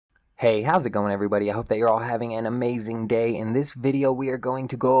Hey, how's it going everybody? I hope that you're all having an amazing day. In this video, we are going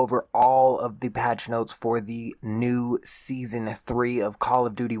to go over all of the patch notes for the new Season 3 of Call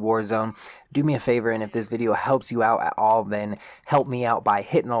of Duty Warzone. Do me a favor, and if this video helps you out at all, then help me out by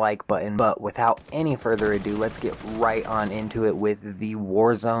hitting the like button. But without any further ado, let's get right on into it with the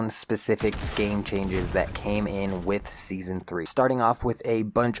Warzone specific game changes that came in with Season 3. Starting off with a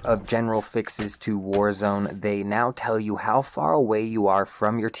bunch of general fixes to Warzone, they now tell you how far away you are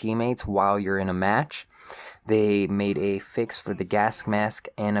from your teammates while you're in a match. They made a fix for the gas mask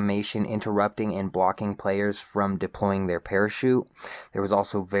animation interrupting and blocking players from deploying their parachute. There was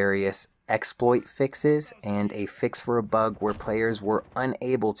also various exploit fixes and a fix for a bug where players were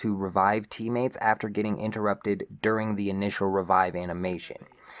unable to revive teammates after getting interrupted during the initial revive animation.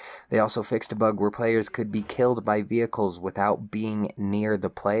 They also fixed a bug where players could be killed by vehicles without being near the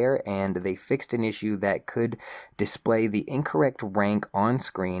player, and they fixed an issue that could display the incorrect rank on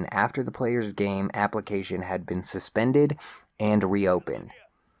screen after the player's game application had been suspended and reopened.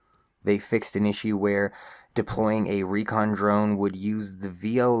 They fixed an issue where deploying a recon drone would use the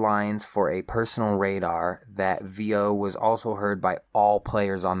VO lines for a personal radar. That VO was also heard by all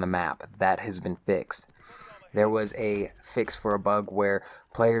players on the map. That has been fixed. There was a fix for a bug where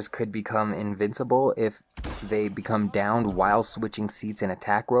players could become invincible if they become downed while switching seats in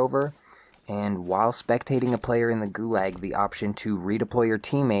Attack Rover. And while spectating a player in the gulag, the option to redeploy your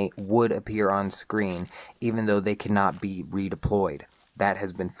teammate would appear on screen, even though they cannot be redeployed. That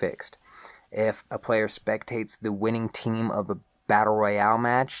has been fixed. If a player spectates the winning team of a Battle Royale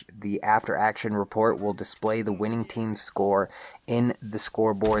match, the after action report will display the winning team's score in the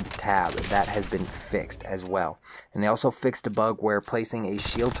scoreboard tab. That has been fixed as well. And they also fixed a bug where placing a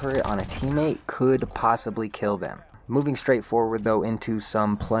shield turret on a teammate could possibly kill them. Moving straight forward though into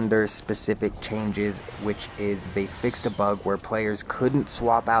some plunder specific changes, which is they fixed a bug where players couldn't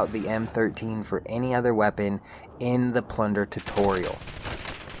swap out the M13 for any other weapon in the plunder tutorial.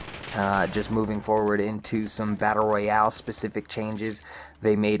 Just moving forward into some Battle Royale specific changes,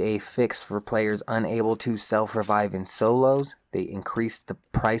 they made a fix for players unable to self-revive in solos. They increased the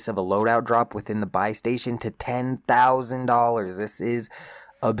price of a loadout drop within the buy station to $10,000. This is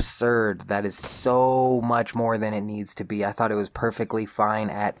absurd. That is so much more than it needs to be. I thought it was perfectly fine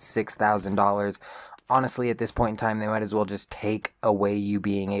at $6,000. Honestly, at this point in time, they might as well just take away you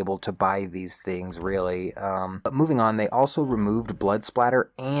being able to buy these things, really. But moving on, they also removed blood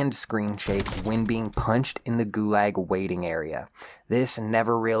splatter and screen shake when being punched in the gulag waiting area. This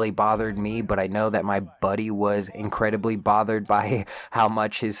never really bothered me, but I know that my buddy was incredibly bothered by how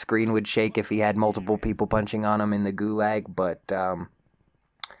much his screen would shake if he had multiple people punching on him in the gulag, but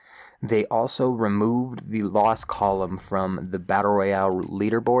they also removed the loss column from the Battle Royale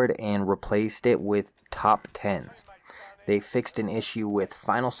leaderboard and replaced it with top 10s. They fixed an issue with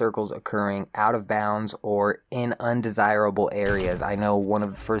final circles occurring out of bounds or in undesirable areas. I know one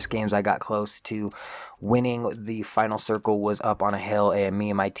of the first games I got close to winning, the final circle was up on a hill and me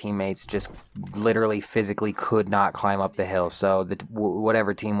and my teammates just literally physically could not climb up the hill. So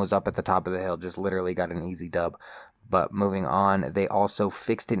whatever team was up at the top of the hill just literally got an easy dub. But moving on, they also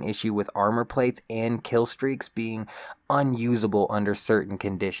fixed an issue with armor plates and kill streaks being unusable under certain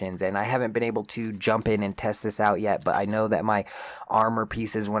conditions. And I haven't been able to jump in and test this out yet, but I know that my armor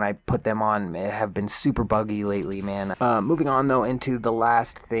pieces, when I put them on, have been super buggy lately, man. Moving on, though, into the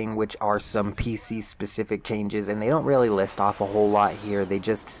last thing, which are some PC-specific changes, and they don't really list off a whole lot here. They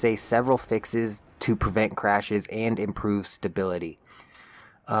just say several fixes to prevent crashes and improve stability.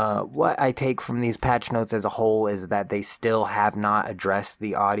 What I take from these patch notes as a whole is that they still have not addressed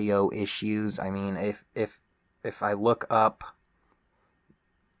the audio issues. I mean, if I look up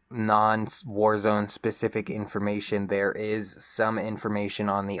non-Warzone specific information, there is some information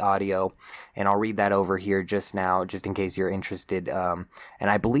on the audio, and I'll read that over here just now, just in case you're interested. And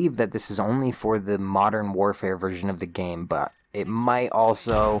I believe that this is only for the Modern Warfare version of the game, but it might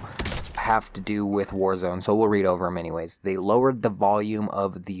also have to do with Warzone, so we'll read over them anyways. They lowered the volume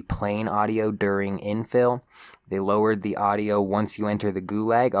of the plane audio during infill. They lowered the audio once you enter the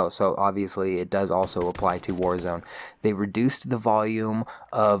gulag. Oh, so obviously it does also apply to Warzone. They reduced the volume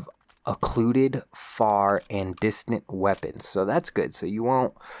of occluded, far, and distant weapons. So that's good. So you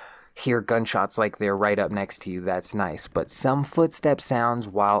won't hear gunshots like they're right up next to you. That's nice. But some footstep sounds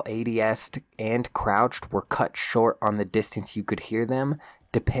while ADS and crouched were cut short on the distance you could hear them,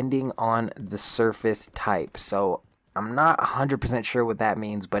 depending on the surface type. So I'm not 100% sure what that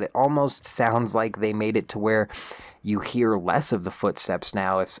means, but it almost sounds like they made it to where you hear less of the footsteps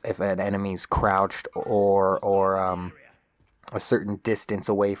now if an enemy's crouched or a certain distance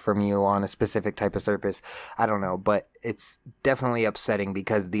away from you on a specific type of surface. I don't know, but it's definitely upsetting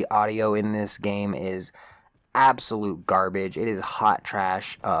because the audio in this game is absolute garbage. It is hot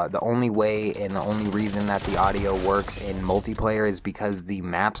trash. The only way and the only reason that the audio works in multiplayer is because the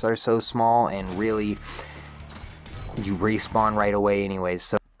maps are so small, and really you respawn right away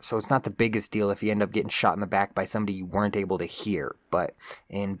anyways. So it's not the biggest deal if you end up getting shot in the back by somebody you weren't able to hear. But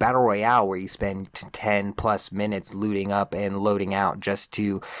in Battle Royale, where you spend 10 plus minutes looting up and loading out just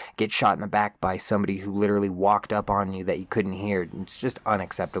to get shot in the back by somebody who literally walked up on you that you couldn't hear, it's just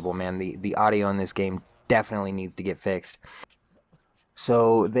unacceptable, man. The audio in this game definitely needs to get fixed.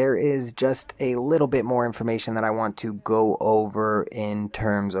 So there is just a little bit more information that I want to go over in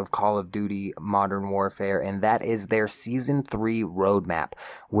terms of Call of Duty Modern Warfare, and that is their Season 3 roadmap,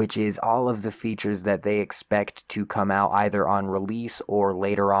 which is all of the features that they expect to come out either on release or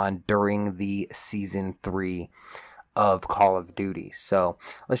later on during the Season 3 of Call of Duty. So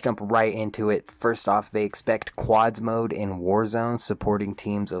let's jump right into it. First off, they expect quads mode in Warzone, supporting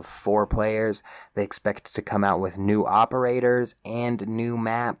teams of 4 players. They expect to come out with new operators and new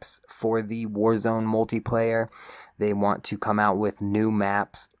maps for the Warzone multiplayer. They want to come out with new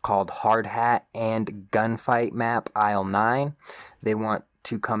maps called Hard Hat and Gunfight map Aisle 9. They want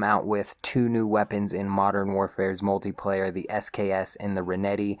to come out with 2 new weapons in Modern Warfare's multiplayer, the SKS and the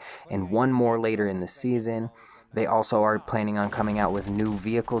Renetti, and 1 more later in the season. They also are planning on coming out with new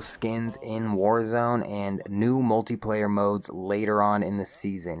vehicle skins in Warzone and new multiplayer modes later on in the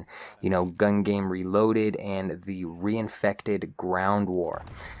season. You know, Gun Game Reloaded and the Reinfected Ground War.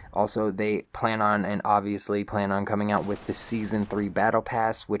 Also, they plan on and obviously plan on coming out with the Season 3 Battle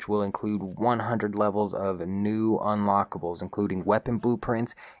Pass, which will include 100 levels of new unlockables, including weapon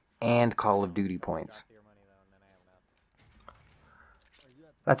blueprints and Call of Duty points.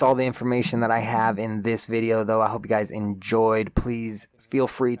 That's all the information that I have in this video, though. I hope you guys enjoyed. Please feel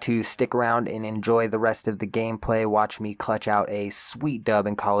free to stick around and enjoy the rest of the gameplay. Watch me clutch out a sweet dub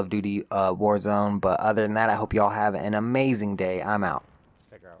in Call of Duty Warzone. But other than that, I hope you all have an amazing day. I'm out. Let's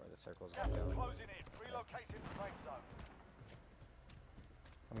figure out where the circle's going to go.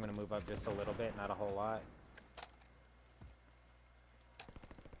 I'm going to move up just a little bit, not a whole lot.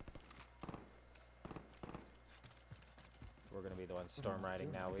 We're going to be the ones storm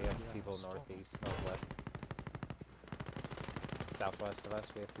riding now. We have people northeast, northwest, southwest of us.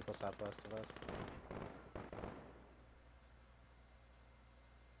 We have people southwest of us.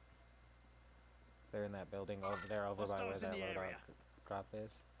 They're in that building over there, over by where that loadout drop is.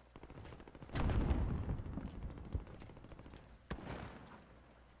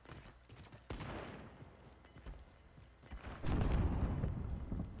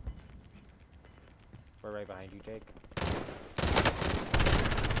 We're right behind you, Jake.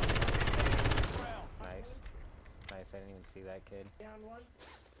 Nice. Nice, I didn't even see that kid. Down one.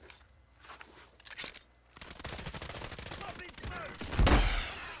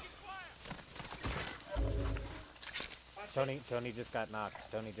 Tony just got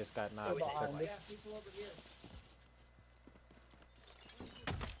knocked. Tony just got knocked. Yeah, people over here.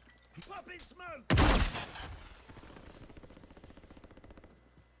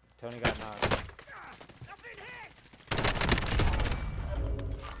 Tony got knocked.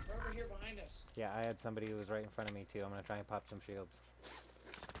 They're over here behind us. Yeah, I had somebody who was right in front of me too. I'm gonna try and pop some shields.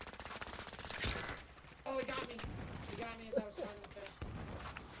 Oh, he got me. He got me as I was climbing the fence.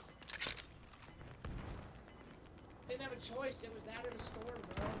 Didn't have a choice. It was that or the storm,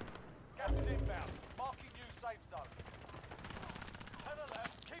 bro. Gas is inbound. Marking new safe zone. To the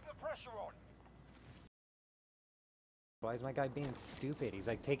left. Keep the pressure on. Why is my guy being stupid? He's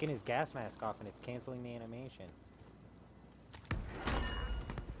like taking his gas mask off and it's canceling the animation.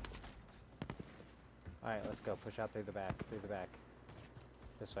 Alright, let's go. Push out through the back. Through the back.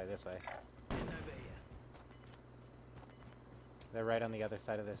 This way, this way. They're right on the other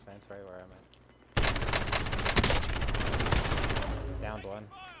side of this fence, right where I'm at. Downed one.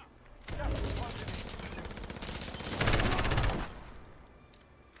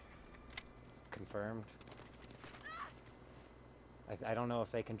 Confirmed. I don't know if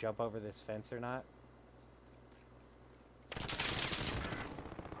they can jump over this fence or not.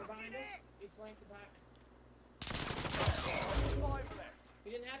 They're behind us. He flanked the back. He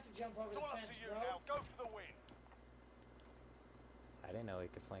didn't have to jump over the fence, bro. Go for the win. I didn't know he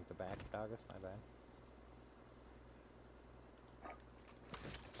could flank the back, dog. That's my bad.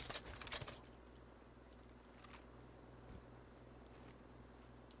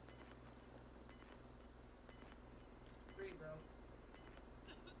 Three, bro.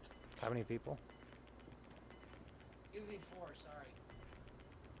 How many people? UV4, sorry.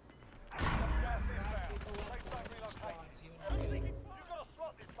 Gas 5 inbound. people Safe left. zone relocated. Squads, you and You gotta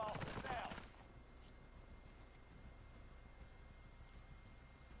slot this bastard now.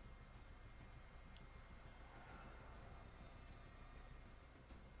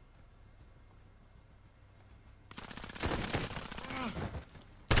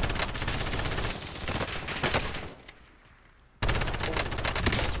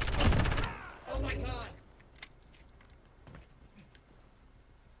 Oh my god!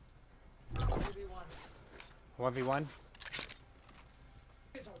 1v1. 1v1?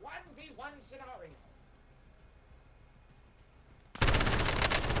 It's a 1v1 scenario.